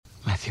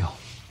Matthew.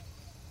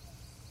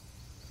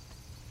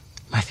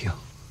 Matthew.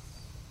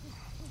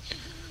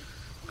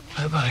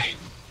 Rabbi.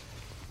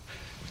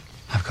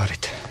 I've got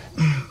it.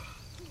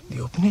 The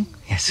opening?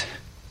 Yes.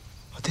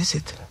 What is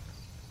it?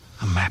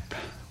 A map.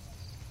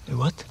 A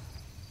what?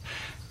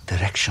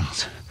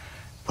 Directions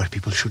where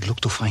people should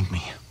look to find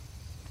me.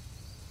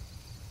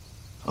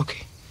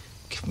 Okay.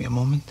 Give me a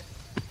moment.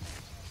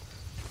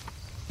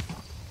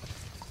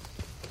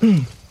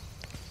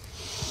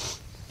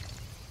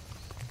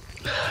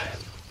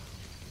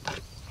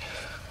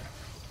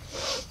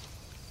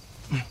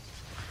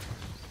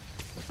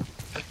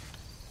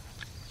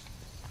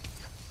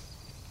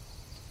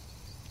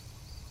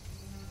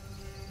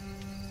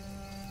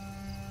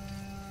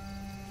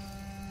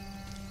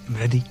 I'm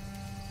ready.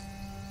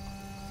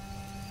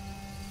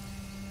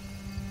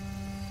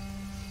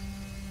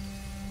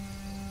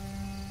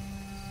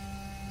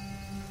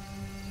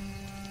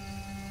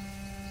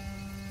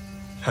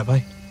 Rabbi?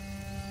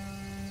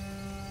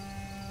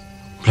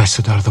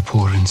 Blessed are the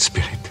poor in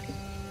spirit,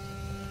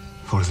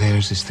 for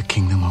theirs is the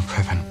kingdom of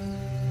heaven.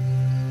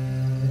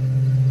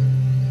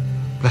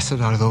 Blessed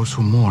are those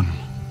who mourn,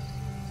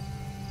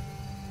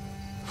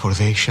 for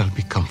they shall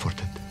be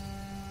comforted.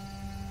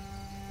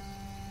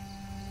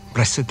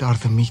 Blessed are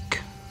the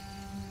meek,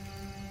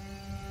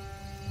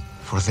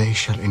 for they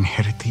shall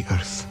inherit the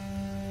earth.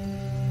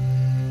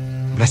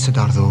 Blessed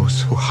are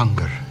those who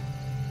hunger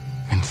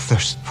and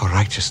thirst for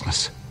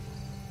righteousness,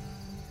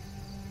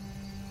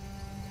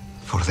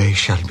 for they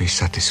shall be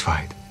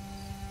satisfied.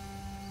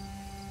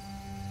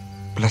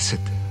 Blessed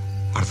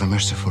are the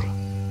merciful,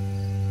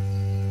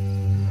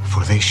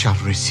 for they shall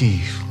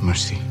receive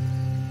mercy.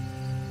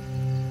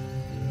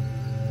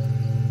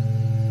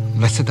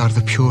 Blessed are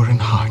the pure in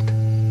heart,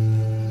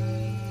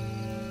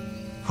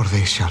 for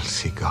they shall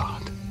see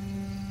God.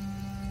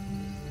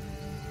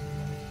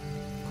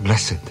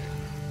 Blessed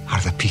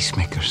are the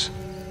peacemakers,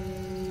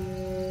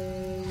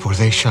 for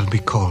they shall be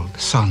called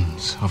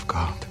sons of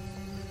God.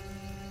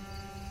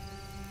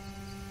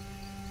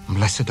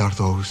 Blessed are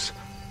those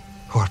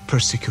who are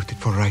persecuted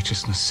for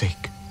righteousness'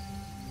 sake,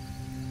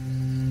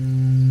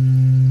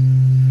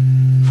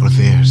 for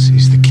theirs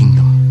is the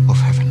kingdom of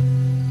heaven.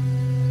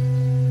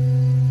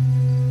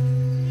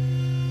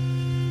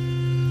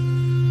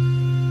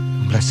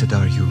 Blessed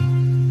are you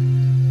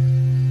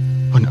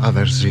when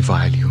others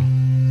revile you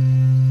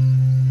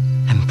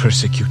and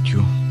persecute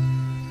you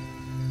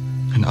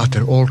and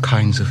utter all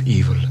kinds of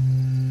evil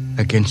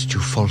against you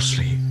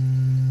falsely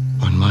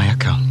on my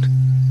account.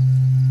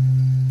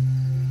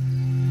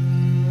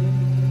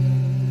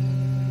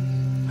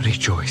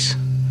 Rejoice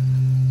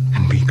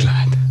and be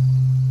glad,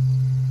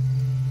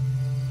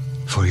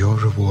 for your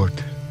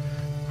reward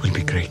will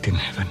be great in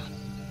heaven.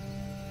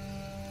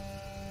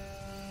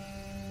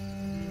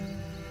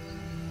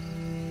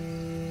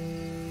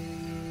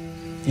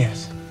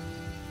 Yes.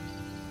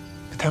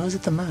 But how is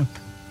it a map?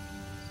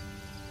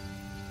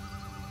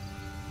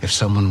 If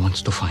someone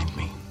wants to find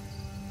me,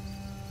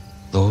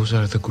 those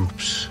are the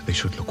groups they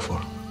should look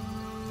for.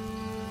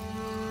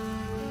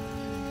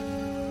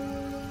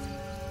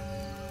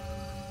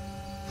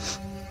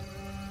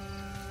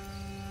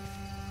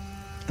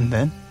 And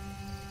then?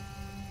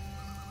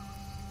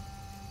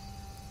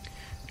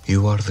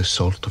 You are the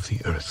salt of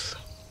the earth.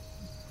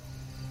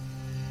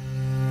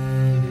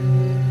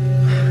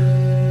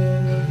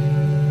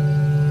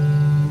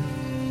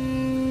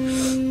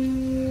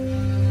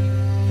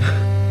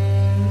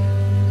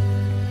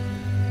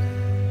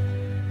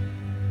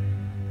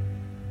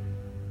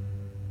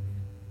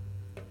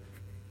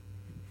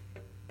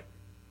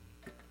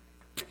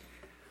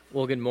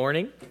 Well, good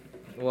morning.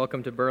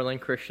 Welcome to Berlin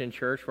Christian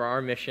Church, where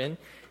our mission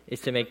is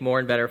to make more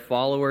and better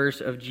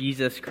followers of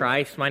Jesus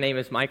Christ. My name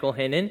is Michael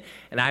Hinnon,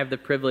 and I have the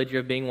privilege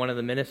of being one of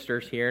the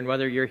ministers here. And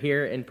whether you're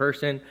here in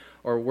person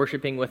or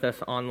worshiping with us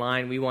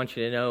online, we want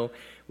you to know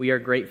we are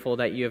grateful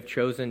that you have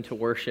chosen to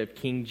worship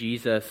King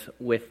Jesus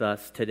with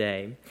us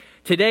today.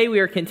 Today, we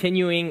are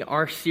continuing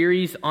our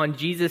series on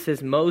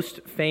Jesus'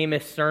 most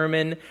famous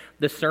sermon,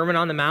 the Sermon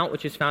on the Mount,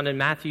 which is found in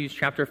Matthew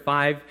chapter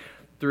 5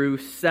 through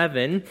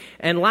 7.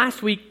 And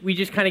last week, we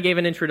just kind of gave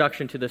an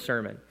introduction to the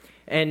sermon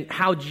and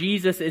how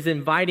Jesus is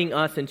inviting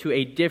us into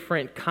a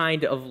different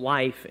kind of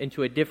life,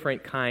 into a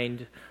different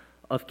kind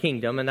of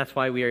kingdom. And that's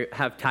why we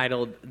have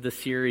titled the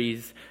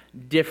series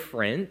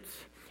Different.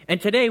 And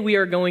today we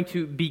are going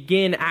to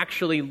begin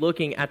actually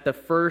looking at the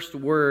first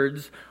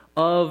words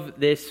of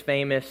this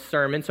famous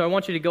sermon. So I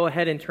want you to go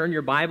ahead and turn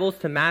your Bibles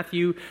to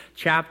Matthew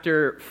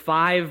chapter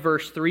 5,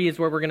 verse 3 is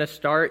where we're going to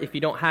start. If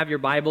you don't have your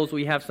Bibles,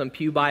 we have some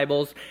pew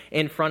Bibles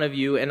in front of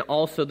you, and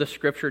also the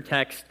scripture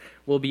text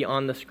will be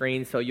on the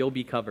screen, so you'll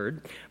be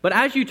covered. But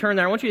as you turn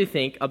there, I want you to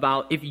think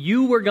about if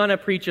you were going to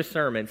preach a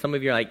sermon. Some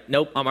of you are like,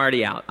 nope, I'm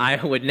already out. I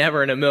would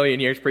never in a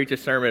million years preach a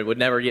sermon, would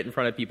never get in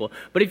front of people.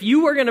 But if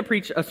you were going to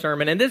preach a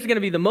sermon, and this is going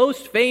to be the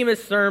most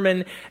famous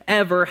sermon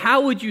ever,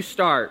 how would you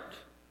start?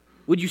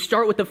 Would you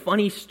start with a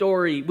funny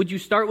story? Would you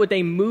start with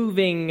a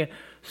moving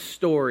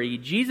story?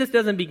 Jesus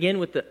doesn't begin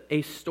with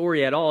a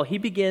story at all. He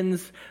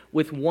begins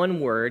with one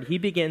word. He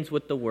begins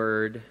with the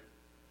word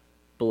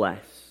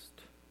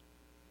blessed.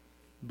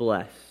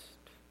 blessed.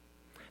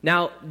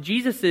 Now,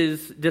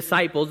 Jesus'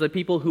 disciples, the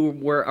people who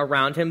were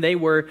around him, they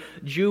were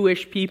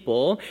Jewish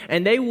people,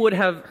 and they would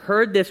have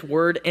heard this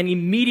word, and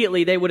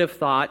immediately they would have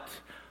thought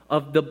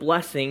of the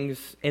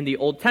blessings in the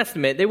Old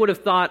Testament. They would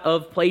have thought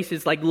of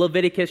places like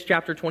Leviticus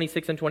chapter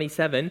 26 and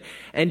 27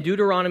 and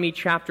Deuteronomy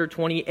chapter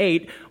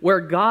 28,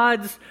 where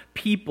God's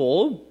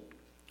people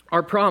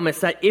are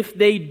promised that if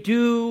they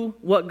do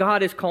what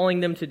God is calling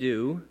them to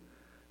do,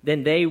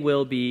 then they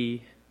will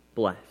be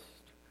blessed.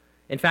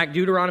 In fact,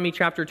 Deuteronomy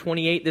chapter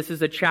 28, this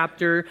is a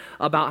chapter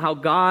about how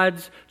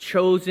God's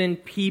chosen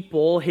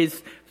people,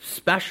 his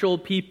special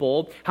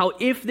people, how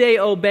if they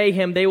obey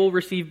him, they will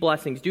receive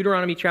blessings.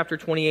 Deuteronomy chapter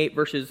 28,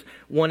 verses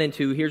 1 and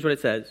 2, here's what it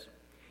says.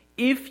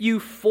 If you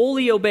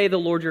fully obey the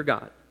Lord your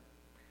God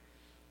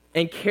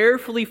and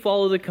carefully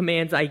follow the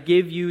commands I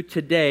give you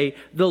today,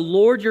 the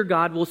Lord your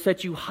God will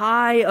set you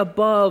high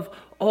above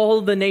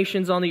all the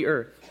nations on the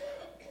earth.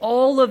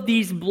 All of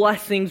these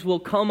blessings will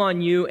come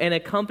on you and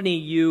accompany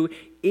you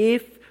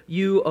if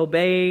you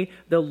obey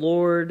the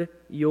Lord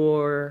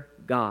your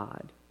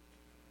God.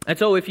 And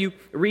so if you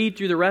read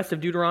through the rest of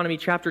Deuteronomy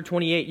chapter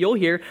 28, you'll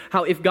hear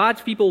how if God's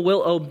people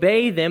will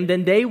obey them,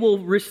 then they will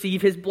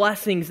receive his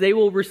blessings. They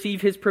will receive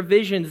his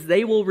provisions.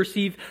 They will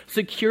receive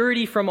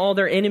security from all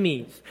their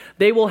enemies.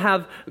 They will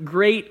have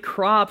great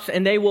crops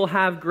and they will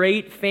have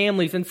great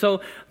families. And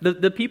so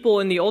the people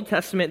in the Old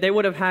Testament, they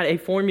would have had a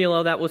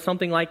formula that was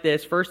something like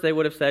this. First, they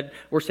would have said,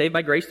 we're saved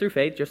by grace through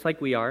faith, just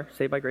like we are,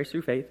 saved by grace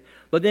through faith.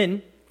 But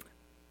then,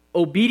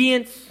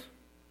 obedience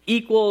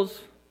equals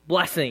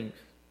blessings.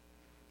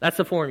 That's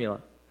the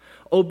formula.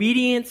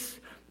 Obedience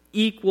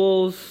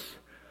equals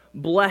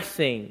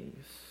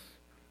blessings.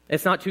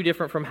 It's not too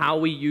different from how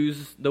we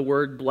use the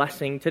word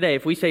blessing today.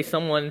 If we say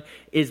someone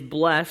is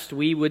blessed,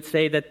 we would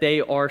say that they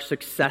are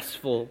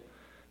successful.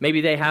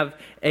 Maybe they have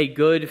a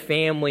good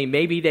family.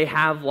 Maybe they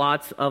have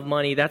lots of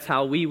money. That's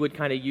how we would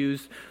kind of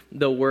use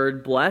the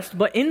word blessed.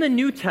 But in the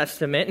New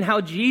Testament and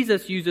how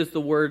Jesus uses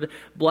the word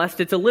blessed,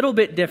 it's a little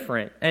bit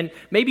different. And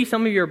maybe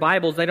some of your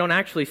Bibles, they don't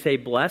actually say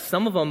blessed.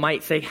 Some of them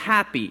might say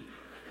happy.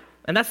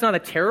 And that's not a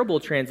terrible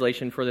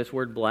translation for this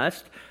word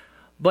blessed.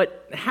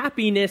 But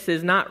happiness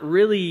is not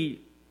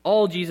really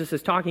all Jesus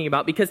is talking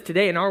about, because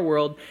today in our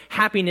world,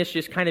 happiness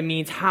just kind of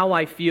means how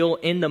I feel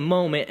in the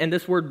moment. And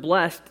this word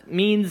blessed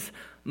means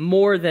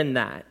more than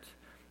that.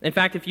 In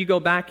fact, if you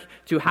go back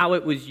to how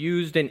it was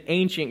used in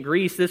ancient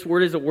Greece, this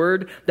word is a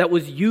word that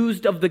was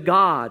used of the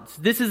gods.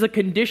 This is a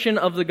condition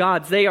of the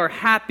gods. They are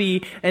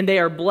happy and they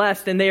are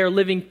blessed and they are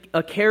living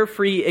a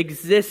carefree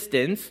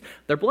existence.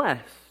 They're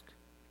blessed.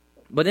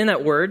 But then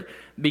that word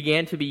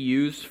began to be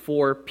used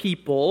for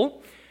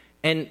people,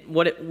 and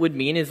what it would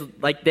mean is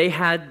like they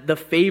had the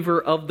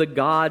favor of the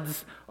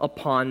gods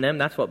upon them.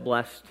 That's what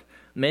blessed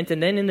meant.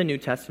 And then in the New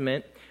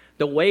Testament,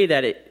 the way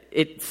that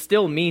it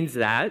still means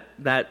that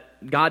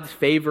God's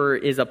favor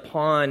is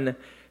upon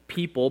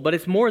people, but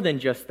it's more than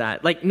just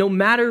that. Like no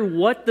matter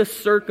what the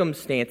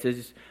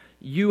circumstances,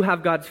 you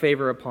have God's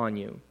favor upon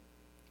you.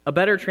 A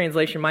better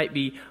translation might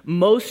be,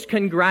 most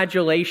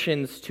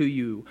congratulations to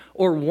you,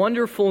 or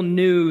wonderful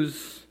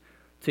news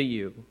to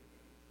you.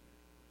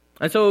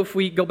 And so if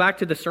we go back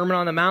to the Sermon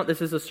on the Mount, this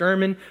is a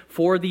sermon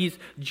for these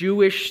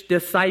Jewish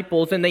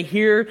disciples, and they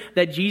hear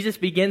that Jesus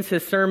begins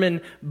his sermon,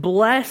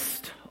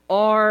 blessed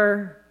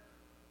are,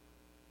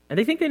 and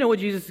they think they know what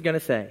Jesus is going to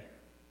say.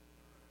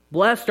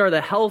 Blessed are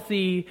the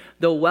healthy,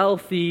 the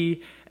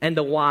wealthy, and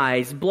the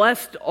wise.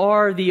 Blessed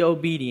are the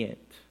obedient.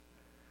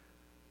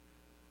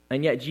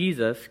 And yet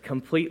Jesus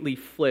completely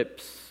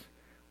flips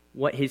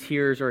what his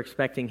hearers are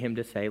expecting him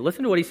to say.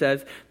 Listen to what he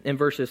says in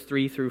verses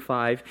 3 through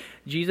 5.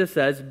 Jesus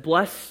says,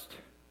 blessed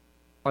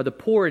are the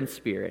poor in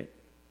spirit,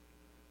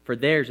 for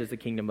theirs is the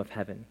kingdom of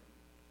heaven.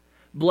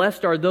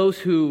 Blessed are those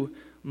who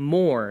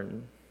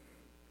mourn,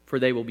 for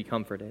they will be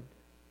comforted.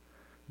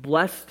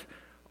 Blessed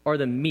are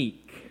the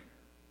meek,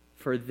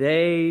 for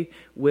they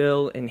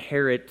will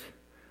inherit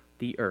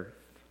the earth.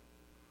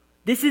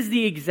 This is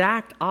the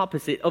exact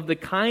opposite of the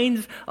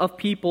kinds of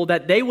people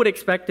that they would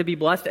expect to be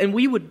blessed, and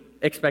we would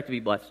expect to be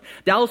blessed.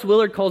 Dallas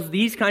Willard calls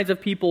these kinds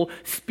of people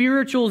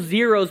spiritual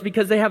zeros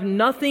because they have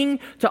nothing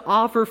to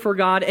offer for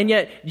God, and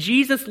yet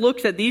Jesus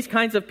looks at these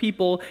kinds of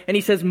people and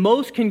he says,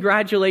 most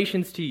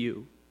congratulations to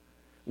you.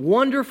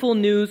 Wonderful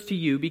news to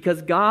you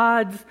because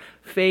God's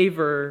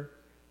favor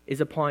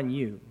is upon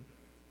you.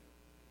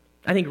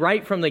 I think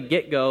right from the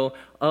get-go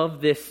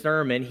of this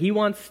sermon, he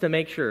wants to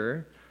make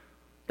sure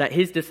that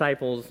his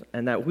disciples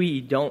and that we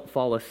don't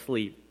fall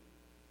asleep.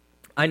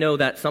 I know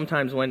that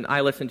sometimes when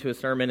I listen to a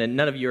sermon, and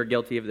none of you are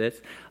guilty of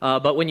this,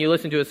 but when you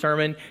listen to a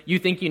sermon, you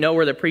think you know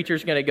where the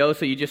preacher's going to go,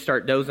 so you just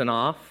start dozing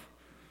off.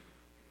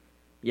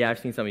 Yeah, I've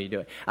seen some of you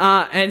do it.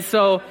 And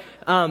so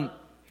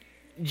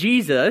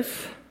Jesus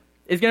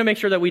is going to make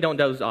sure that we don't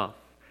doze off,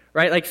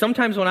 right? Like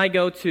sometimes when I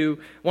go to,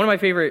 one of my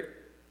favorite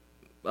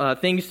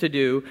things to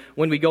do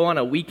when we go on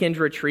a weekend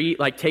retreat,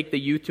 like take the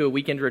youth to a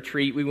weekend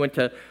retreat. We went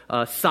to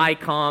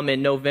SciComm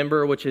in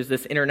November, which is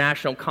this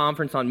international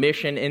conference on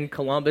mission in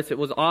Columbus. It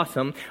was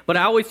awesome. But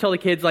I always tell the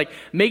kids, like,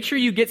 make sure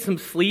you get some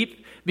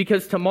sleep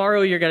because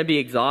tomorrow you're going to be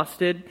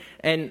exhausted,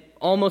 and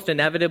almost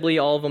inevitably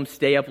all of them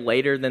stay up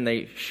later than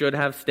they should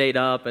have stayed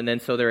up, and then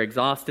so they're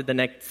exhausted the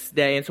next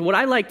day. And so what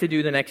I like to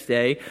do the next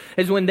day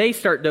is when they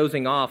start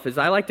dozing off is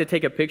I like to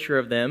take a picture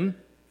of them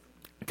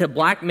to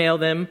blackmail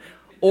them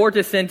or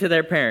to send to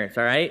their parents,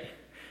 all right?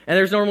 And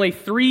there's normally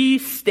 3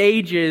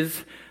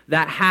 stages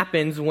that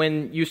happens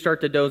when you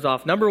start to doze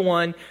off. Number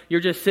 1, you're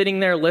just sitting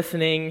there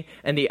listening,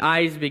 and the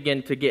eyes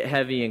begin to get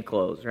heavy and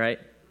close, right?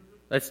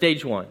 That's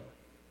stage 1.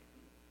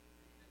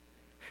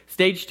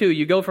 Stage 2,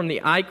 you go from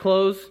the eye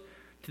close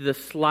to the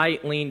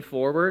slight lean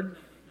forward.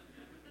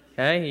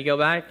 Okay, you go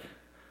back,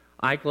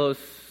 eye close,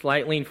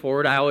 slight lean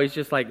forward. I always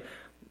just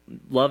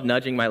love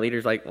nudging my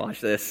leaders,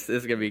 watch this. This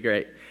is going to be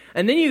great.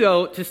 And then you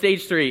go to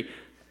stage 3,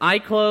 eye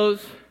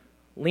close,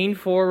 lean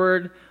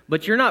forward,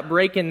 but you're not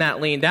breaking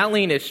that lean. That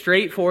lean is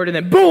straight forward, and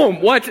then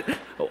boom, what?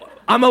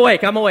 I'm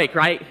awake,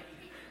 right?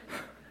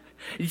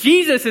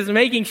 Jesus is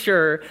making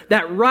sure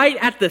that right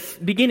at the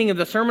beginning of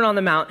the Sermon on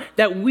the Mount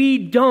that we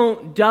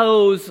don't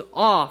doze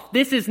off.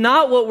 This is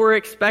not what we're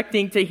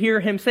expecting to hear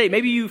him say.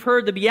 Maybe you've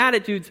heard the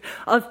Beatitudes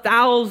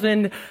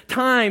 1,000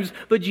 times,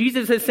 but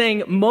Jesus is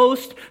saying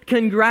most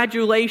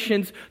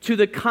congratulations to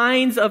the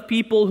kinds of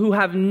people who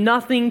have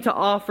nothing to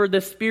offer, the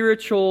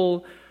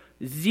spiritual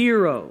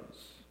zeros.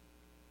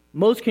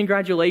 Most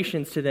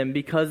congratulations to them,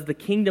 because the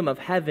kingdom of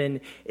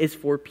heaven is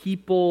for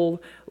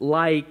people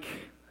like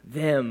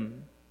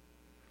them.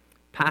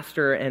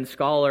 Pastor and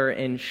scholar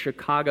in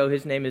Chicago,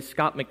 his name is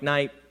Scott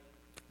McKnight.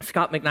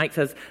 Scott McKnight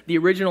says the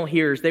original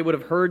hearers, they would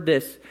have heard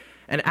this,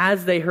 and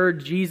as they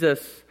heard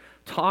Jesus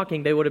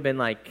talking, they would have been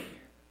like,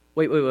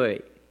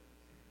 wait.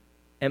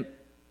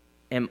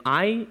 Am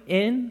I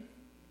in?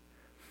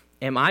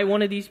 Am I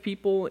one of these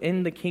people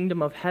in the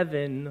kingdom of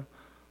heaven,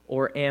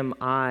 or am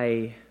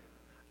I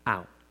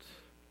out?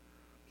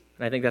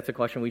 And I think that's a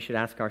question we should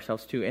ask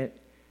ourselves too.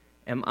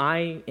 Am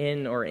I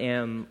in, or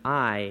am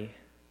I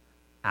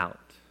out?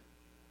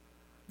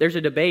 There's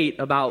a debate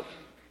about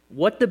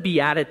what the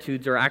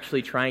Beatitudes are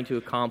actually trying to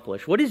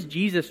accomplish. What is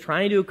Jesus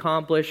trying to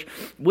accomplish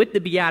with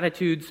the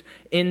Beatitudes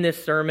in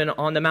this Sermon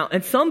on the Mount?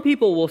 And some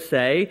people will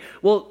say,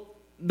 well,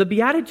 the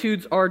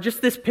Beatitudes are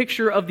just this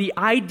picture of the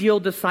ideal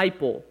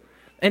disciple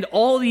and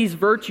all these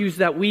virtues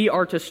that we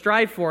are to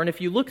strive for. And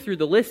if you look through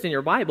the list in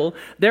your Bible,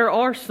 there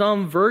are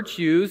some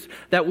virtues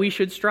that we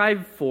should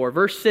strive for.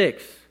 Verse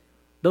 6,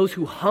 those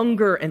who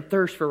hunger and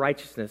thirst for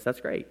righteousness.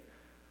 That's great.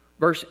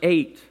 Verse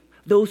 8,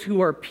 those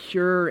who are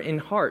pure in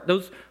heart.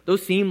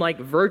 Those seem like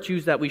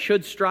virtues that we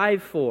should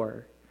strive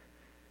for.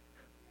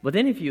 But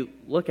then if you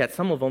look at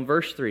some of them,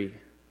 verse 3,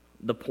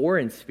 the poor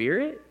in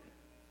spirit.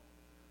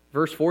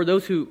 Verse 4,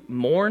 those who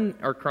mourn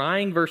or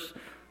crying. Verse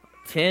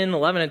 10,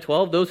 11, and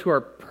 12, those who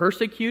are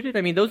persecuted.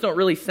 I mean, those don't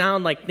really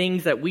sound like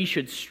things that we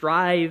should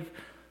strive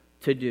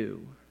to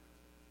do.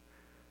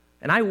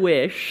 And I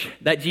wish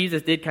that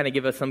Jesus did kind of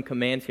give us some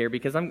commands here,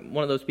 because I'm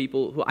one of those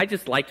people who I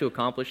just like to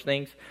accomplish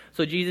things.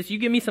 So Jesus, you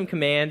give me some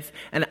commands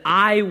and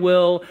I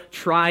will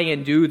try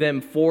and do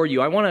them for you.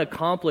 I want to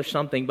accomplish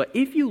something. But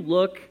if you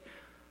look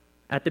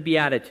at the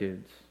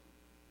Beatitudes,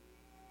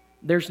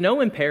 there's no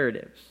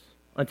imperatives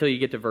until you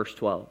get to verse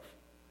 12.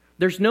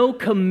 There's no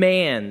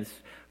commands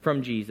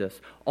from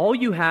Jesus. All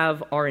you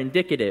have are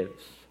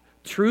indicatives,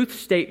 truth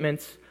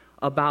statements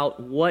about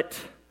what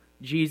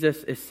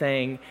Jesus is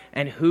saying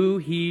and who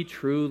he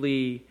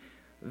truly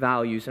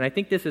values. And I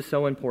think this is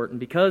so important,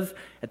 because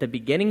at the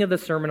beginning of the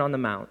Sermon on the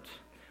Mount,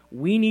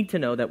 we need to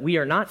know that we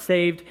are not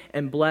saved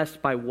and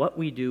blessed by what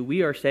we do.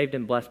 We are saved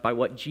and blessed by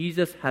what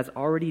Jesus has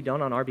already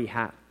done on our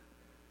behalf.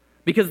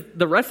 Because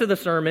the rest of the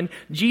sermon,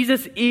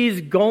 Jesus is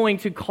going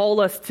to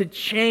call us to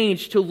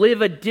change, to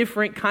live a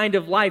different kind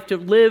of life, to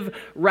live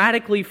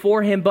radically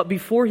for him. But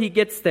before he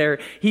gets there,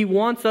 he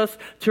wants us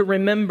to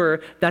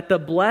remember that the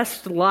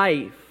blessed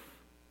life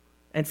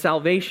and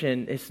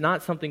salvation is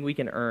not something we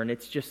can earn.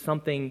 It's just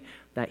something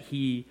that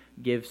he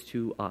gives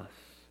to us.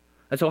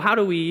 And so how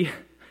do we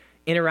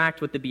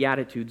interact with the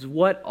Beatitudes?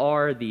 What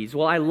are these?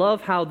 Well, I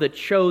love how The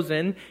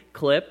Chosen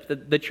clip,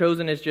 The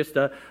Chosen is just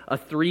a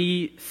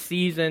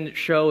 3-season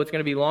show. It's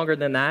going to be longer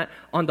than that,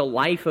 on the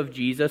life of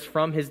Jesus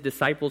from his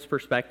disciples'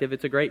 perspective.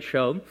 It's a great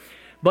show.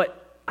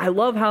 But I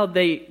love how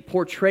they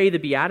portray the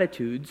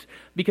Beatitudes,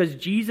 because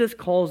Jesus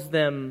calls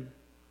them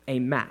a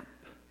map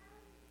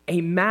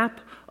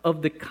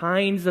of the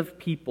kinds of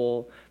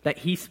people that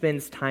he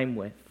spends time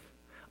with.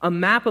 A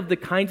map of the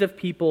kinds of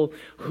people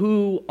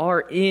who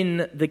are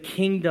in the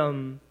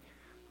kingdom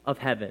of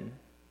heaven.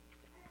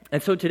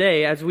 And so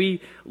today, as we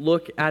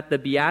look at the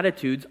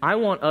Beatitudes, I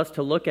want us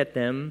to look at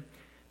them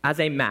as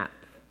a map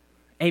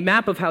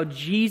of how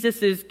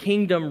Jesus'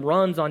 kingdom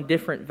runs on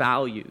different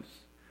values.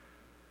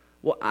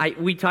 Well,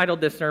 we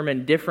titled this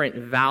sermon Different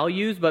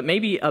Values, but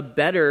maybe a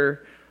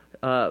better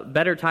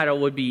title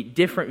would be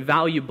Different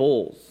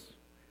Valuables,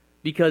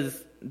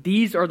 because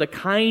these are the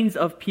kinds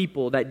of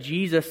people that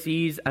Jesus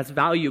sees as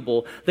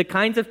valuable. The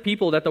kinds of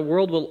people that the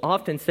world will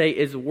often say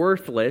is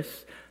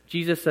worthless.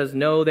 Jesus says,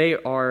 no, they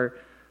are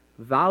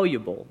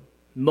valuable.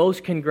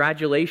 Most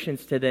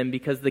congratulations to them,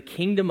 because the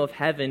kingdom of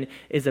heaven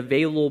is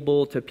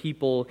available to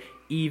people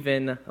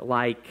even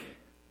like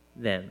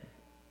them.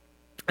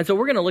 And so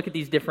we're going to look at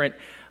these different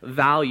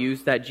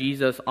values that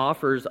Jesus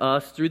offers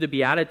us through the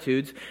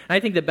Beatitudes. And I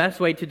think the best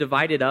way to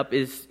divide it up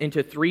is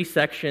into 3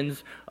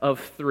 sections of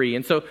 3.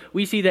 And so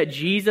we see that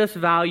Jesus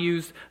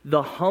values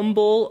the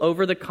humble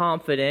over the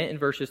confident in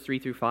verses 3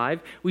 through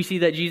 5. We see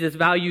that Jesus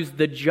values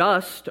the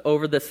just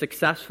over the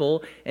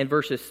successful in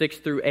verses 6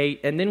 through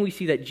 8. And then we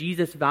see that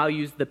Jesus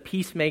values the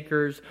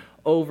peacemakers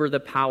over the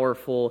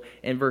powerful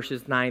in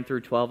verses 9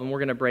 through 12. And we're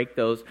going to break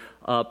those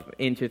up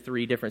into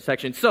 3 different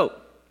sections. So,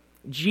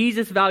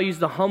 Jesus values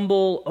the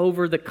humble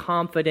over the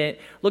confident.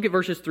 Look at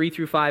verses 3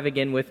 through 5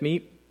 again with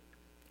me.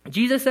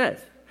 Jesus says,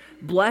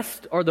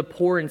 "Blessed are the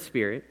poor in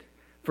spirit,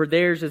 for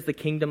theirs is the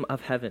kingdom of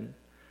heaven.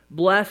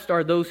 Blessed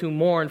are those who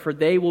mourn, for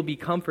they will be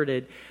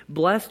comforted.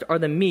 Blessed are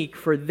the meek,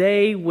 for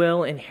they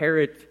will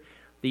inherit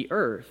the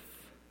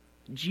earth."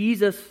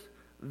 Jesus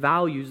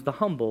values the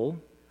humble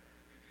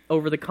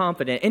over the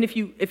confident. And if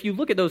you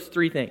look at those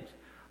 3 things,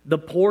 the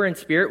poor in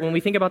spirit, when we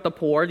think about the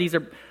poor, these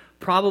are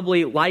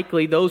probably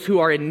likely those who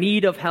are in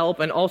need of help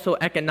and also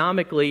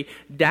economically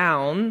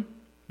down.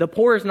 The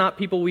poor is not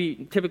people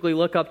we typically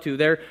look up to.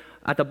 They're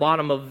at the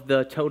bottom of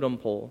the totem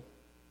pole.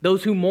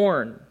 Those who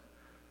mourn.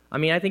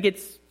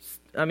 This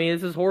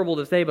is horrible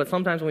to say, but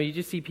sometimes when you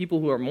just see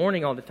people who are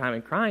mourning all the time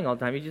and crying all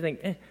the time, you just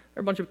think, they're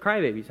a bunch of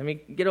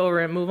crybabies. Get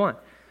over it and move on.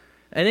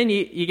 And then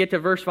you get to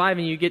verse 5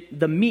 and you get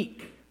the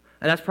meek.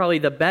 And that's probably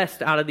the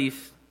best out of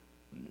these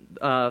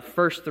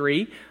first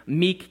 3.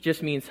 Meek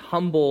just means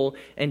humble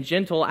and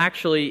gentle.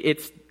 Actually,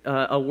 it's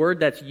a word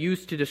that's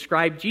used to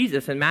describe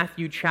Jesus in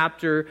Matthew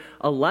chapter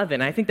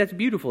 11. I think that's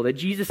beautiful, that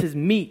Jesus is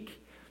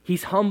meek.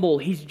 He's humble.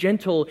 He's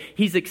gentle.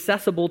 He's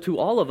accessible to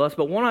all of us.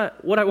 But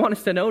what I want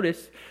us to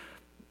notice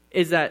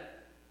is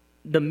that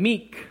the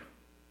meek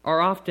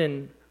are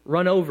often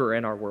run over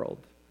in our world.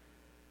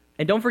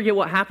 And don't forget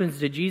what happens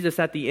to Jesus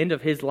at the end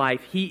of his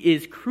life. He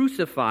is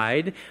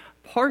crucified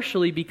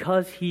partially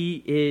because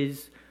he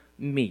is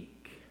meek.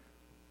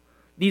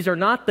 These are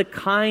not the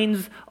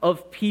kinds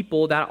of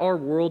people that our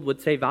world would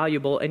say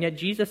valuable, and yet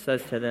Jesus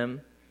says to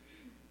them,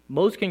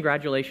 most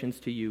congratulations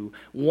to you.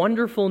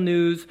 Wonderful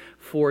news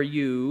for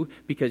you,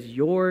 because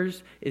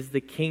yours is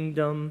the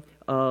kingdom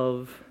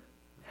of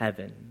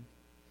heaven.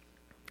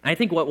 I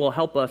think what will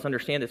help us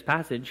understand this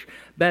passage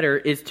better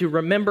is to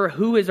remember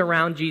who is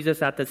around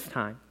Jesus at this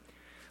time.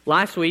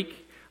 Last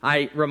week,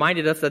 I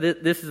reminded us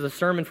that this is a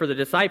sermon for the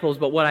disciples,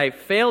 but what I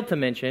failed to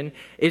mention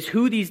is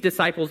who these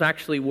disciples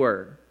actually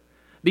were.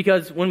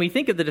 Because when we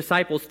think of the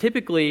disciples,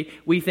 typically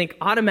we think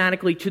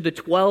automatically to the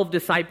 12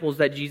 disciples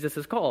that Jesus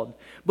has called.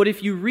 But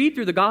if you read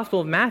through the Gospel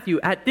of Matthew,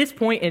 at this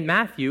point in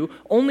Matthew,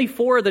 only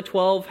 4 of the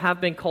 12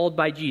 have been called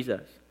by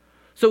Jesus.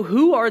 So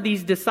who are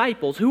these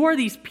disciples? Who are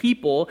these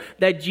people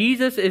that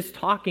Jesus is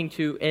talking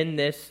to in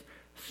this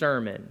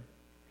sermon?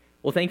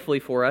 Well, thankfully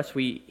for us,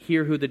 we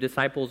hear who the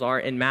disciples are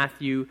in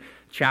Matthew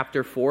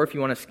chapter 4. If you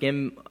want to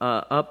skim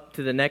up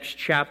to the next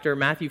chapter,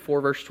 Matthew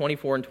 4, verse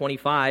 24 and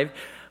 25,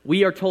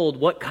 we are told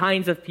what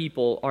kinds of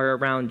people are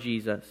around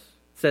Jesus.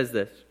 It says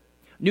this: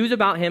 "News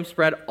about him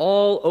spread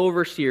all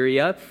over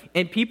Syria,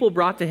 and people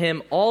brought to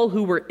him all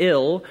who were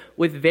ill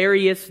with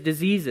various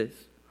diseases,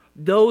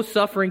 those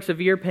suffering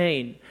severe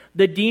pain,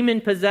 the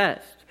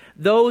demon-possessed,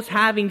 those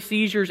having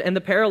seizures, and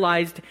the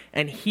paralyzed,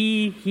 and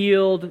he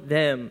healed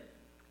them.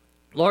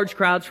 Large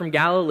crowds from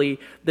Galilee,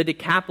 the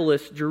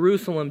Decapolis,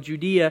 Jerusalem,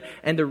 Judea,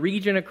 and the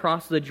region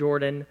across the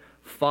Jordan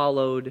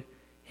followed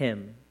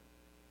him."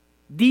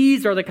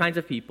 These are the kinds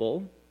of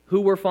people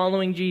who were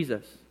following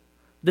Jesus.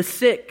 The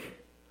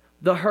sick,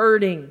 the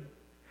hurting,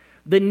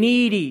 the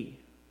needy.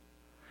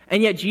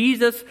 And yet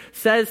Jesus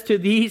says to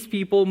these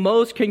people,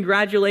 most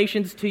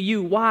congratulations to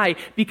you. Why?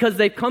 Because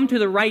they've come to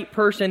the right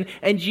person,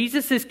 and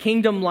Jesus'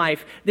 kingdom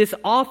life, this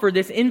offer,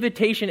 this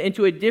invitation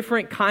into a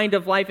different kind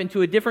of life,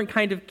 into a different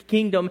kind of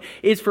kingdom,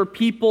 is for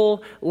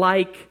people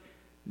like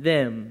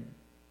them.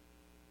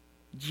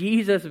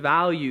 Jesus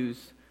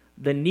values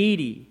the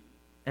needy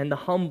and the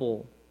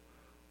humble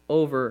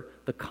over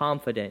the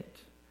confident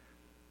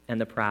and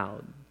the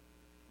proud.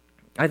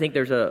 I think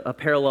there's a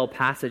parallel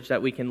passage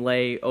that we can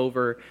lay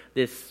over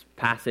this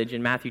passage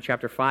in Matthew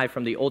chapter 5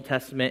 from the Old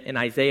Testament in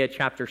Isaiah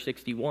chapter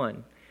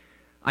 61.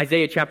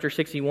 Isaiah chapter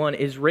 61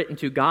 is written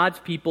to God's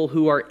people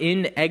who are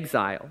in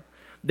exile.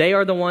 They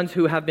are the ones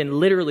who have been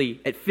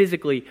literally and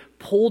physically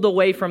pulled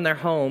away from their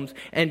homes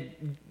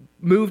and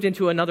moved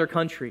into another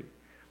country.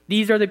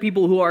 These are the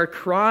people who are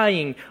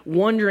crying,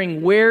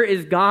 wondering, where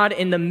is God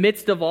in the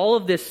midst of all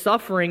of this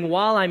suffering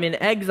while I'm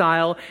in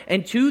exile?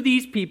 And to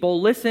these people,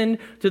 listen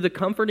to the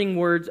comforting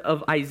words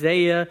of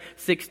Isaiah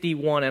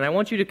 61. And I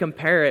want you to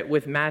compare it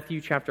with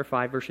Matthew chapter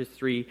 5, verses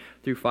 3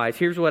 through 5.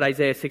 Here's what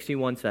Isaiah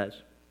 61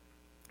 says: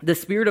 "The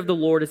Spirit of the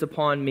Lord is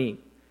upon me,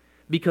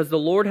 because the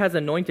Lord has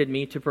anointed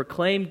me to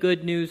proclaim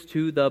good news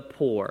to the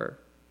poor.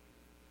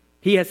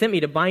 He has sent me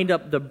to bind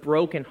up the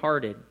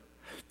brokenhearted,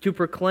 to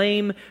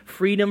proclaim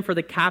freedom for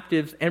the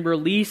captives and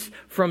release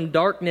from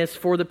darkness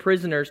for the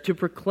prisoners, to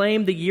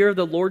proclaim the year of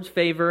the Lord's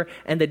favor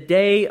and the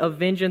day of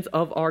vengeance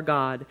of our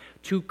God,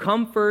 to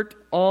comfort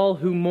all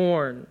who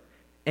mourn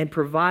and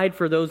provide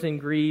for those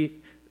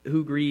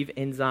who grieve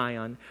in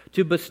Zion,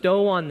 to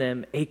bestow on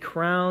them a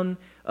crown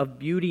of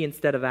beauty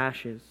instead of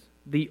ashes,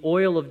 the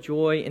oil of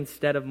joy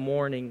instead of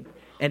mourning,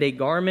 and a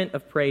garment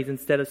of praise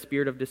instead of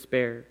spirit of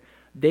despair.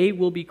 They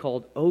will be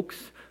called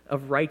oaks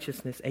of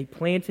righteousness, a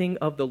planting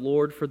of the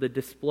Lord for the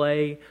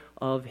display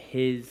of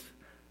his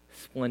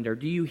splendor.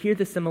 Do you hear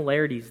the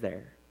similarities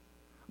there?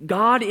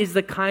 God is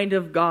the kind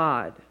of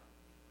God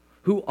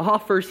who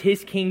offers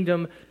his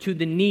kingdom to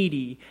the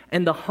needy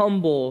and the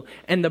humble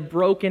and the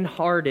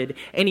brokenhearted,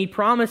 and he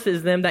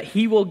promises them that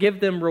he will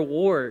give them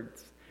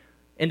rewards.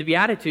 In the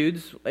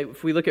Beatitudes,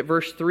 if we look at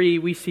verse 3,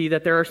 we see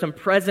that there are some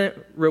present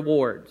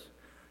rewards.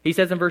 He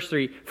says in verse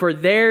 3, for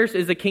theirs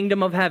is the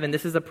kingdom of heaven.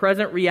 This is a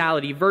present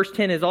reality. Verse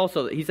 10 is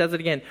also, he says it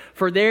again,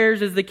 for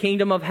theirs is the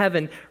kingdom of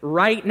heaven.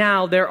 Right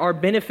now there are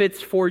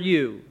benefits for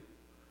you.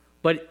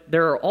 But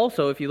there are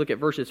also, if you look at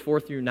verses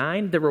 4 through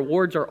 9, the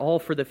rewards are all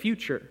for the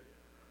future,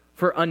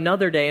 for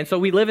another day. And so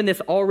we live in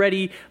this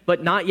already,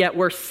 but not yet,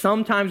 where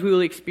sometimes we will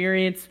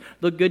experience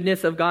the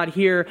goodness of God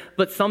here,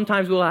 but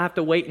sometimes we'll have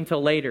to wait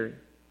until later.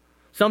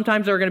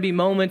 Sometimes there are going to be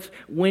moments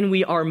when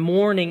we are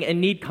mourning and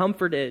need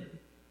comforted.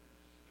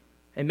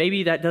 And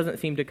maybe that doesn't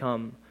seem to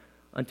come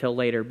until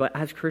later. But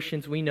as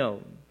Christians, we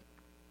know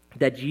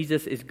that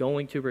Jesus is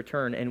going to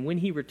return. And when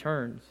he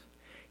returns,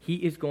 he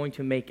is going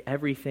to make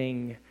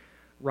everything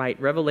right.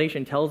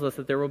 Revelation tells us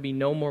that there will be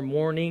no more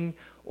mourning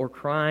or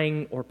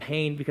crying or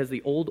pain because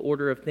the old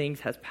order of things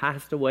has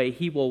passed away.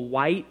 He will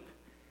wipe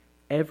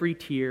every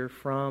tear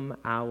from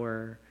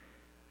our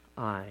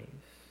eyes.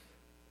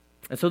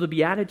 And so the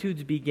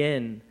Beatitudes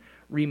begin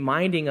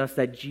reminding us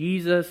that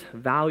Jesus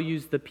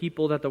values the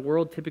people that the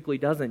world typically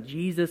doesn't.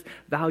 Jesus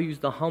values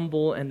the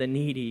humble and the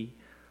needy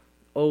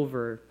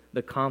over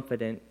the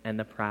confident and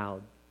the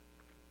proud.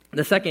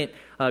 The second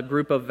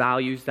group of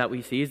values that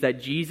we see is that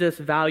Jesus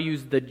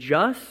values the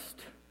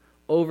just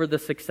over the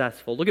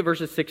successful. Look at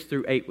verses 6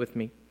 through 8 with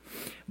me.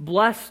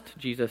 Blessed,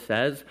 Jesus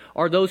says,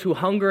 are those who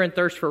hunger and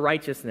thirst for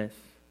righteousness,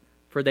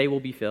 for they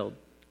will be filled.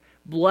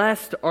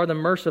 Blessed are the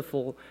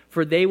merciful,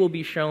 for they will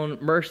be shown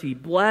mercy.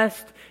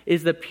 Blessed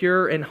is the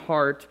pure in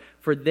heart,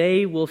 for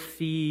they will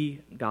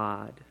see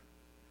God.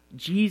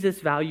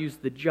 Jesus values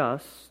the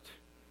just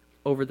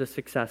over the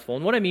successful.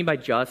 And what I mean by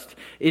just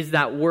is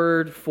that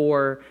word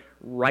for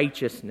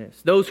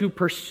righteousness. Those who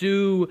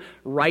pursue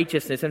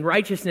righteousness. And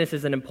righteousness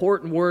is an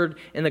important word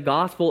in the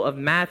Gospel of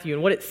Matthew.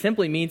 And what it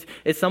simply means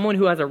is someone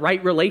who has a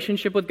right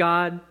relationship with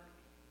God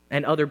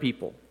and other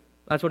people.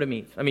 That's what it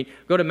means. I mean,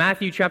 go to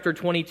Matthew chapter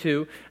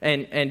 22,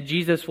 and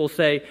Jesus will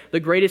say, the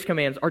greatest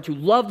commands are to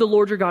love the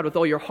Lord your God with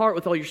all your heart,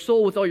 with all your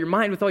soul, with all your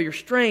mind, with all your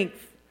strength.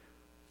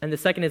 And the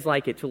second is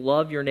like it, to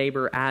love your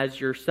neighbor as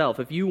yourself.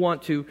 If you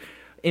want to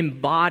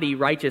embody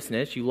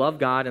righteousness, you love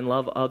God and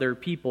love other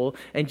people.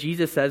 And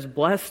Jesus says,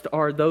 blessed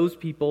are those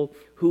people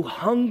who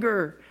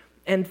hunger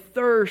and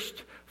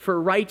thirst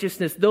for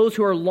righteousness, those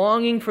who are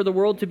longing for the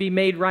world to be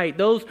made right,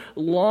 those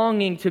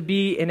longing to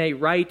be in a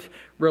right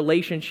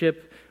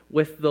relationship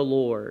with the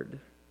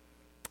Lord.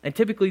 And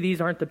typically these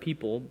aren't the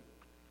people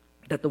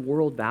that the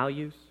world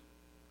values.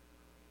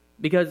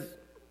 Because,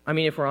 I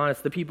mean, if we're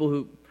honest, the people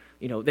who,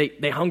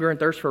 they hunger and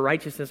thirst for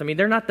righteousness, I mean,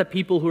 they're not the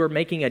people who are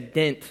making a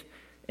dent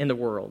in the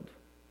world.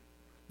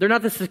 They're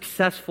not the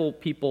successful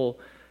people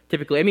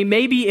typically. I mean,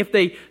 maybe if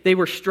they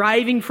were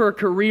striving for a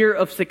career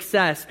of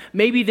success,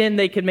 maybe then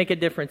they could make a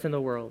difference in the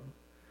world.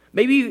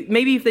 Maybe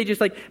if they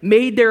just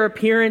made their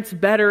appearance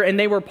better and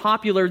they were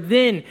popular,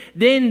 then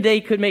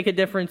they could make a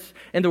difference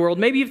in the world.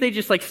 Maybe if they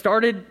just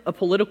started a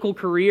political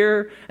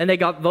career and they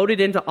got voted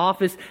into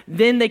office,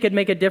 then they could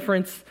make a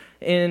difference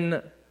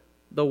in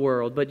the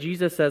world. But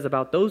Jesus says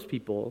about those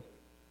people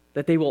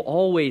that they will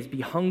always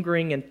be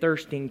hungering and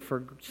thirsting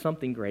for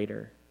something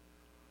greater,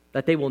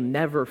 that they will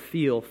never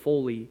feel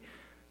fully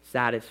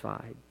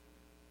satisfied.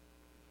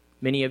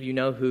 Many of you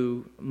know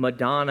who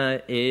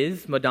Madonna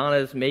is. Madonna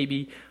is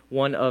maybe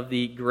one of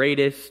the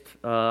greatest,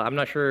 I'm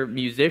not sure,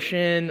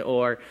 musician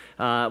or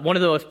one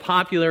of the most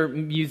popular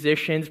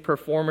musicians,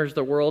 performers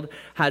the world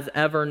has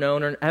ever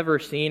known or ever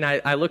seen.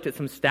 I looked at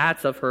some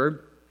stats of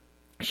her.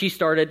 She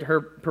started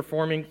her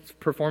performance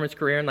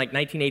career in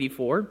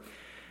 1984.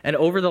 And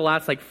over the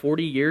last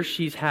 40 years,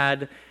 she's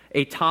had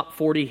a top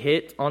 40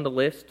 hit on the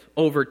list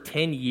over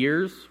 10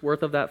 years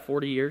worth of that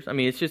 40 years. I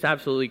mean, it's just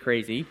absolutely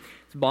crazy.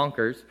 It's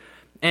bonkers.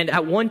 And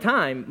at one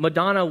time,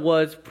 Madonna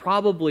was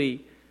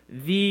probably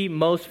the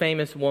most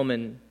famous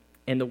woman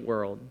in the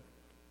world.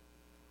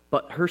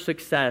 But her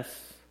success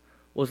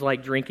was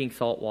like drinking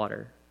salt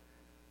water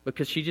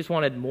because she just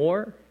wanted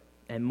more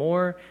and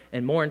more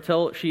and more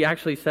until she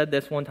actually said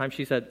this one time.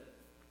 She said,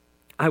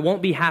 I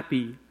won't be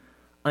happy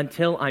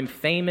until I'm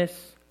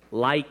famous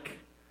like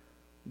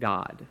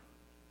God.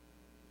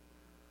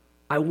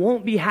 I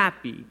won't be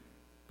happy,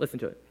 listen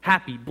to it,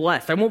 happy,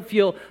 blessed. I won't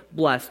feel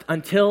blessed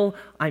until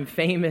I'm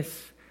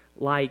famous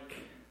like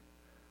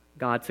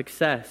God's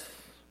success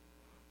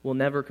will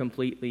never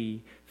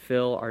completely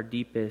fill our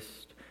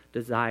deepest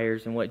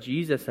desires. And what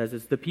Jesus says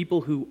is the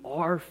people who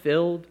are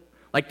filled,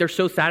 like they're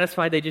so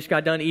satisfied they just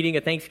got done eating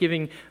a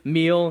Thanksgiving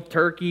meal,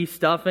 turkey,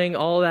 stuffing,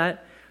 all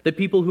that. The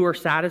people who are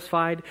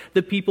satisfied,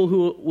 the people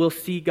who will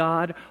see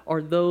God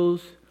are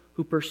those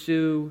who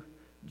pursue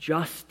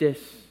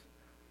justice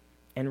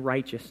and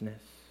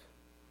righteousness.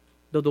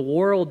 Though the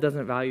world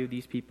doesn't value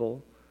these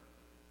people,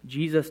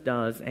 Jesus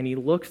does, and he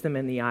looks them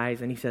in the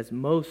eyes and he says,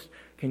 most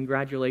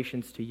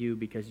congratulations to you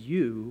because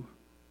you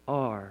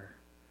are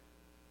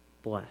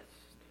blessed.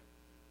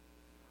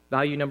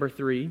 Value number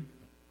 3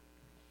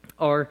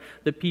 are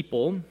the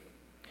people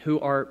who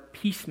are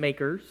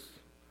peacemakers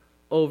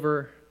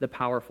over the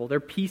powerful. They're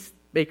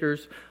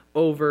peacemakers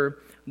over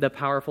the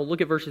powerful.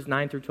 Look at verses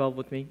 9 through 12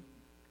 with me.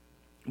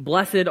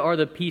 Blessed are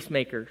the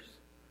peacemakers,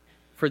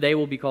 for they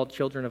will be called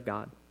children of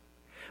God.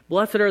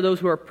 Blessed are those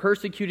who are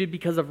persecuted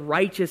because of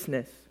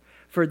righteousness,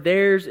 for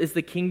theirs is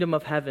the kingdom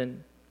of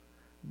heaven.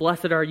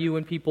 Blessed are you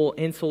when people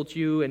insult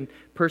you and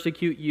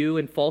persecute you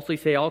and falsely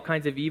say all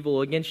kinds of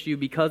evil against you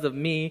because of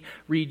me.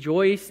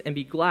 Rejoice and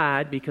be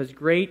glad, because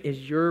great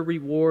is your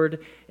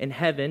reward in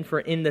heaven, for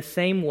in the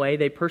same way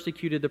they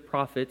persecuted the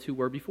prophets who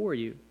were before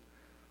you.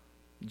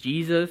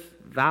 Jesus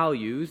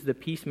values the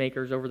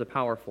peacemakers over the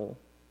powerful.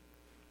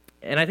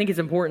 And I think it's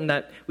important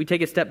that we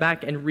take a step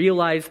back and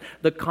realize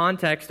the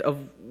context of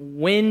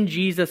when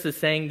Jesus is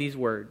saying these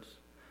words.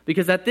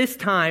 Because at this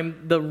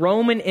time, the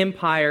Roman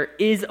Empire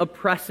is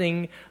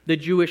oppressing the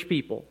Jewish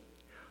people.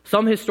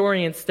 Some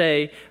historians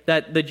say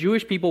that the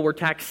Jewish people were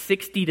taxed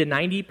 60 to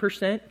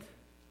 90%.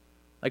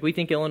 Like we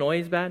think Illinois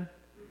is bad.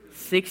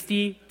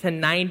 60 to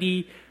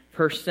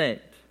 90%.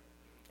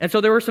 And so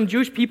there were some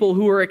Jewish people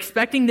who were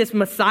expecting this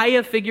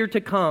Messiah figure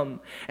to come.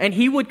 And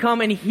he would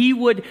come and he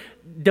would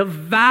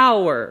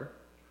devour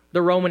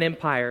the Roman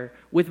Empire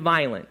with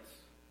violence.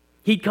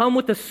 He'd come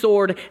with a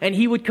sword and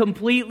he would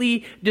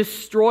completely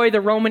destroy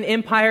the Roman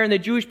Empire, and the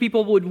Jewish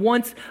people would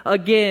once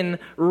again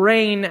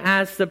reign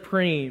as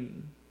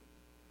supreme.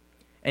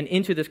 And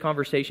into this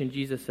conversation,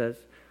 Jesus says,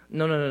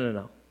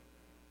 no.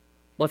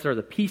 Blessed are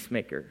the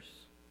peacemakers,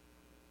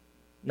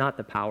 not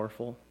the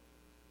powerful.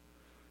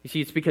 You see,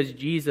 it's because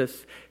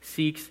Jesus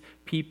seeks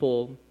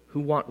people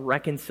who want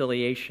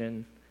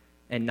reconciliation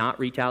and not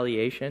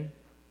retaliation.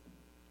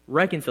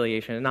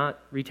 Reconciliation and not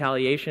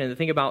retaliation. And the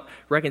thing about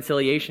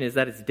reconciliation is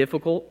that it's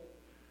difficult,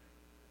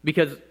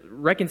 because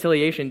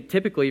reconciliation,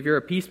 typically, if you're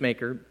a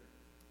peacemaker,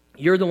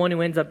 you're the one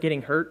who ends up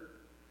getting hurt.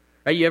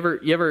 Right? You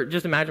ever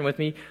just imagine with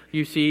me,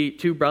 you see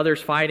two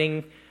brothers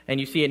fighting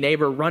and you see a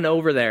neighbor runs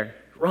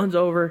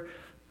over,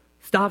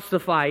 stops the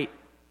fight.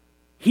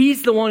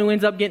 He's the one who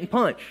ends up getting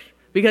punched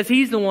because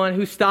he's the one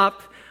who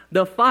stopped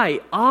the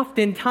fight.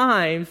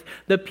 Oftentimes,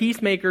 the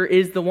peacemaker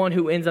is the one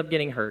who ends up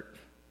getting hurt.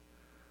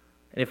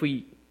 And if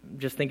we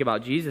just think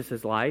about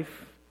Jesus'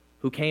 life,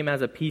 who came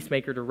as a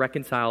peacemaker to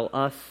reconcile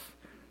us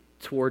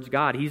towards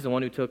God. He's the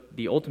one who took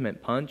the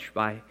ultimate punch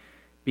by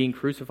being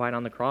crucified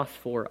on the cross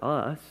for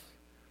us.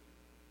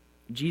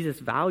 Jesus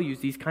values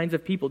these kinds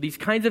of people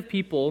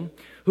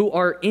who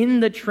are in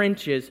the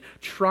trenches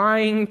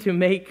trying to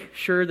make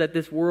sure that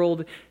this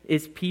world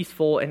is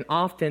peaceful, and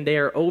often they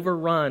are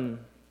overrun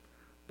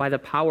by the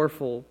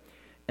powerful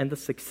and the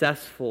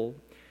successful.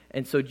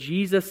 And so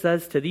Jesus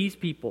says to these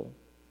people,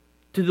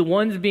 to the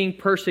ones being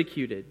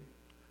persecuted,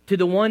 to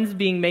the ones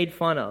being made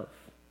fun of,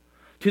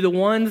 to the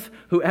ones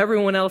who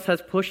everyone else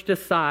has pushed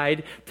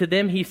aside, to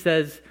them he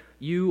says,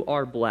 you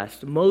are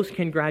blessed. Most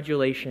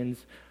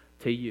congratulations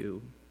to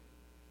you.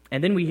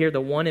 And then we hear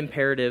the one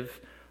imperative,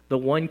 the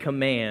one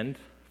command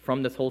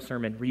from this whole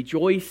sermon.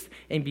 Rejoice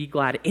and be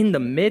glad in the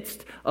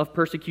midst of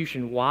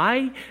persecution.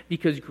 Why?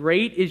 Because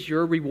great is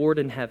your reward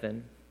in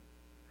heaven.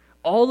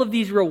 All of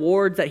these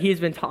rewards that he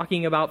has been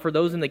talking about for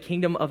those in the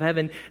kingdom of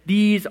heaven,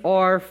 these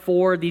are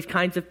for these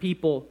kinds of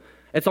people.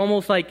 It's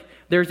almost like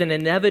there's an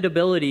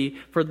inevitability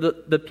for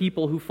the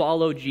people who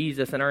follow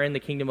Jesus and are in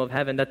the kingdom of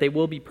heaven, that they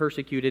will be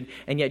persecuted.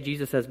 And yet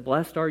Jesus says,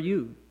 blessed are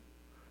you,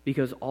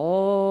 because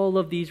all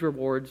of these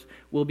rewards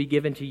will be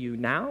given to you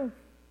now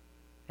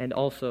and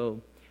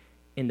also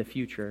in the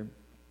future.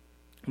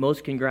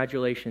 Most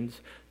congratulations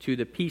to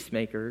the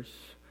peacemakers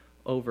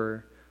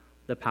over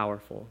the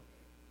powerful.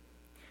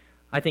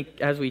 I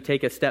think as we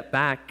take a step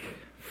back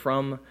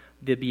from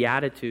the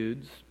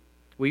Beatitudes,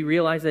 we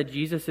realize that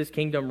Jesus'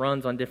 kingdom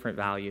runs on different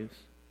values.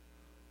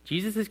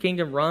 Jesus'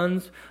 kingdom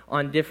runs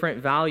on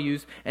different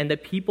values, and the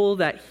people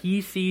that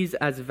he sees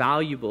as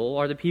valuable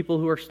are the people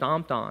who are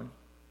stomped on.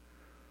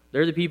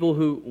 They're the people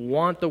who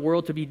want the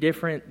world to be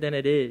different than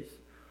it is.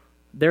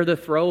 They're the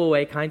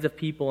throwaway kinds of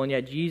people, and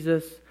yet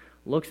Jesus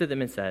looks at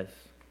them and says,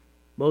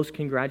 most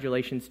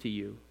congratulations to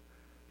you,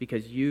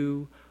 because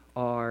you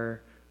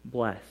are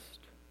blessed.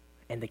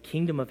 And the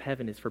kingdom of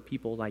heaven is for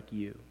people like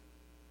you.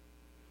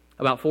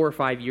 About 4 or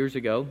 5 years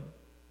ago,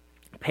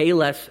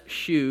 Payless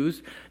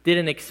Shoes did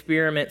an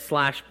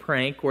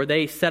experiment/prank where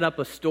they set up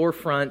a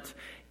storefront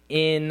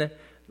in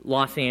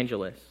Los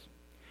Angeles.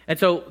 And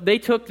so they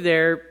took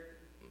their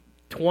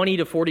 $20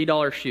 to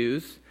 $40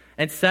 shoes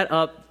and set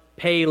up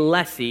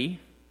Paylessi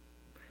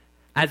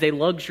as a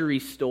luxury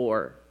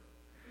store.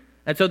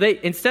 And so they,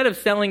 instead of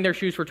selling their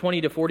shoes for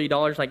 $20 to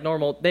 $40 like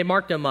normal, they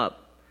marked them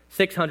up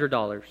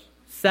 $600,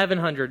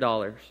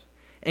 $700.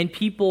 And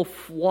people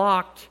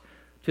flocked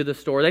to the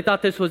store. They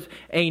thought this was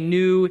a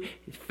new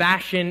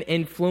fashion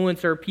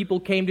influencer.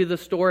 People came to the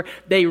store.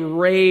 They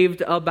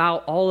raved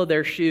about all of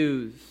their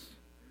shoes.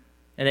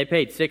 And they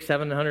paid $600,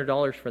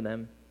 $700 for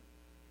them.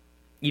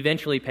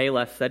 Eventually,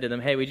 Payless said to them,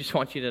 hey, we just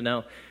want you to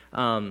know,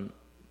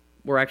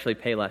 we're actually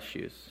Payless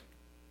shoes.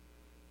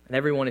 And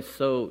everyone is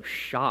so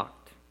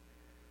shocked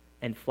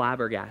and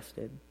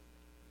flabbergasted.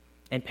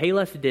 And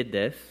Payless did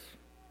this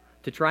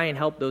to try and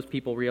help those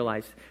people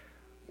realize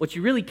what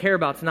you really care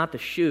about is not the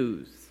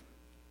shoes.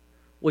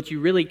 What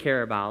you really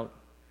care about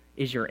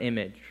is your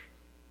image.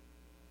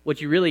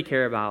 What you really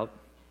care about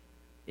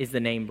is the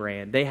name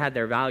brand. They had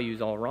their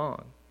values all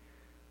wrong.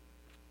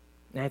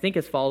 And I think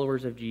as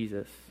followers of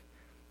Jesus,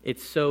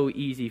 it's so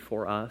easy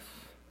for us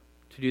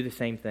to do the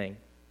same thing.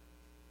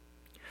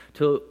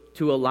 To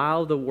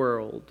allow the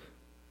world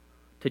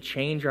to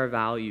change our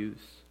values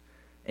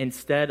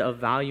instead of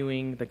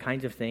valuing the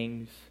kinds of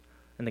things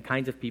and the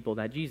kinds of people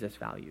that Jesus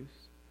values.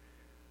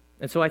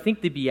 And so I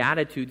think the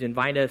Beatitudes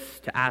invite us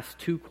to ask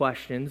two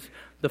questions.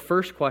 The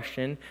first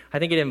question, I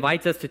think it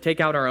invites us to take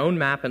out our own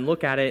map and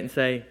look at it and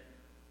say,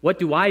 what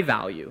do I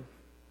value?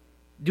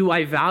 Do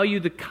I value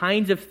the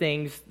kinds of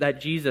things that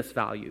Jesus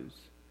values?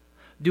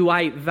 Do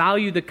I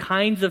value the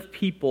kinds of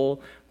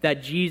people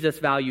that Jesus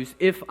values?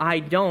 If I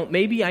don't,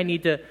 maybe I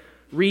need to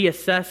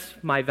reassess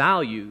my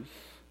values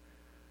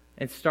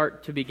and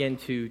start to begin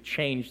to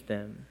change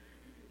them.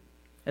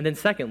 And then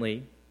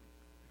secondly,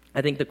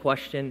 I think the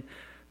question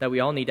that we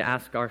all need to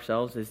ask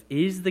ourselves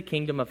is the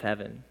kingdom of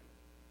heaven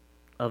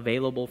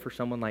available for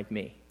someone like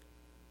me?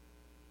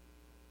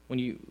 When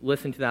you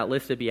listen to that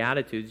list of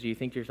Beatitudes, do you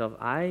think to yourself,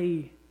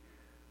 I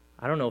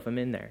don't know if I'm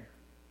in there?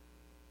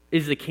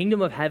 Is the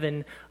kingdom of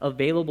heaven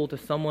available to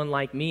someone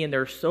like me? And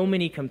there are so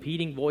many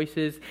competing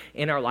voices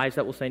in our lives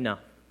that will say no.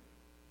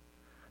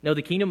 No,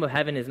 the kingdom of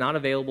heaven is not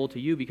available to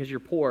you because you're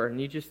poor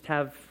and you just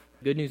have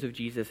good news of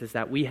Jesus is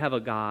that we have a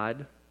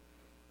God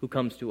who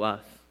comes to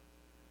us.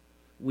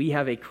 We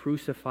have a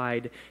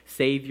crucified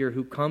Savior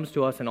who comes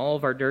to us in all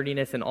of our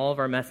dirtiness and all of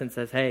our mess and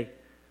says, hey,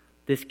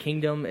 this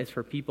kingdom is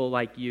for people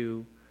like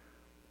you,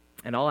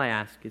 and all I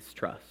ask is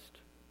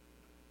trust,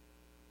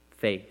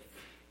 faith,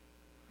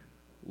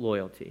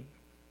 loyalty.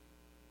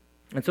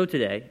 And so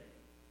today,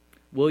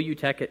 will you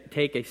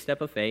take a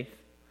step of faith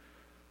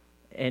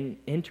and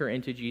enter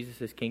into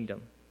Jesus'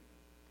 kingdom?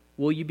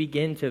 Will you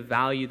begin to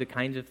value the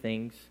kinds of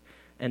things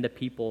and the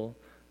people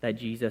that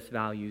Jesus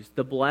values?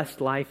 The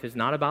blessed life is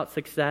not about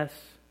success.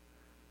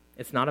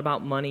 It's not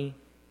about money.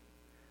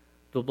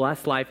 The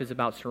blessed life is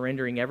about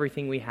surrendering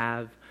everything we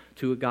have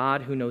to a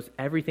God who knows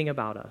everything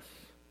about us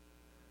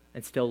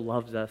and still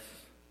loves us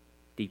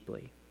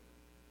deeply.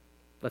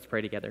 Let's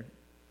pray together.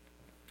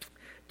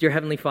 Dear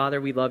Heavenly Father,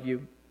 we love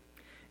you,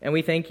 and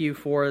we thank you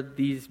for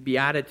these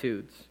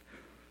Beatitudes.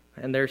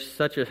 And there's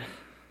such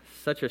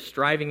a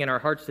striving in our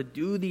hearts to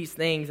do these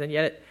things, and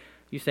yet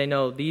you say,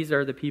 no, these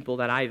are the people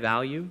that I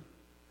value.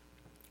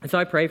 And so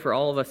I pray for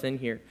all of us in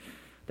here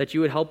that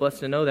you would help us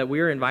to know that we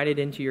are invited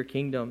into your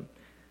kingdom,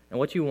 and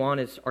what you want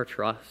is our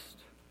trust.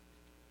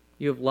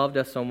 You have loved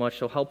us so much,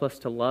 so help us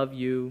to love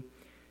you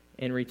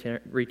in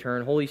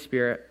return. Holy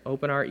Spirit,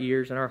 open our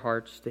ears and our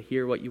hearts to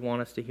hear what you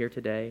want us to hear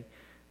today,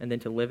 and then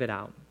to live it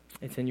out.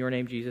 It's in your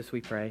name, Jesus,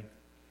 we pray.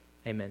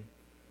 Amen.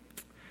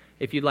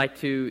 If you'd like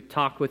to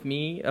talk with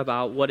me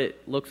about what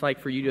it looks like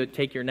for you to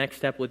take your next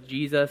step with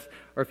Jesus,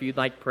 or if you'd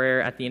like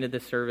prayer at the end of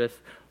this service,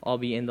 I'll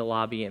be in the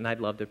lobby, and I'd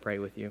love to pray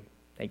with you.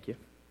 Thank you.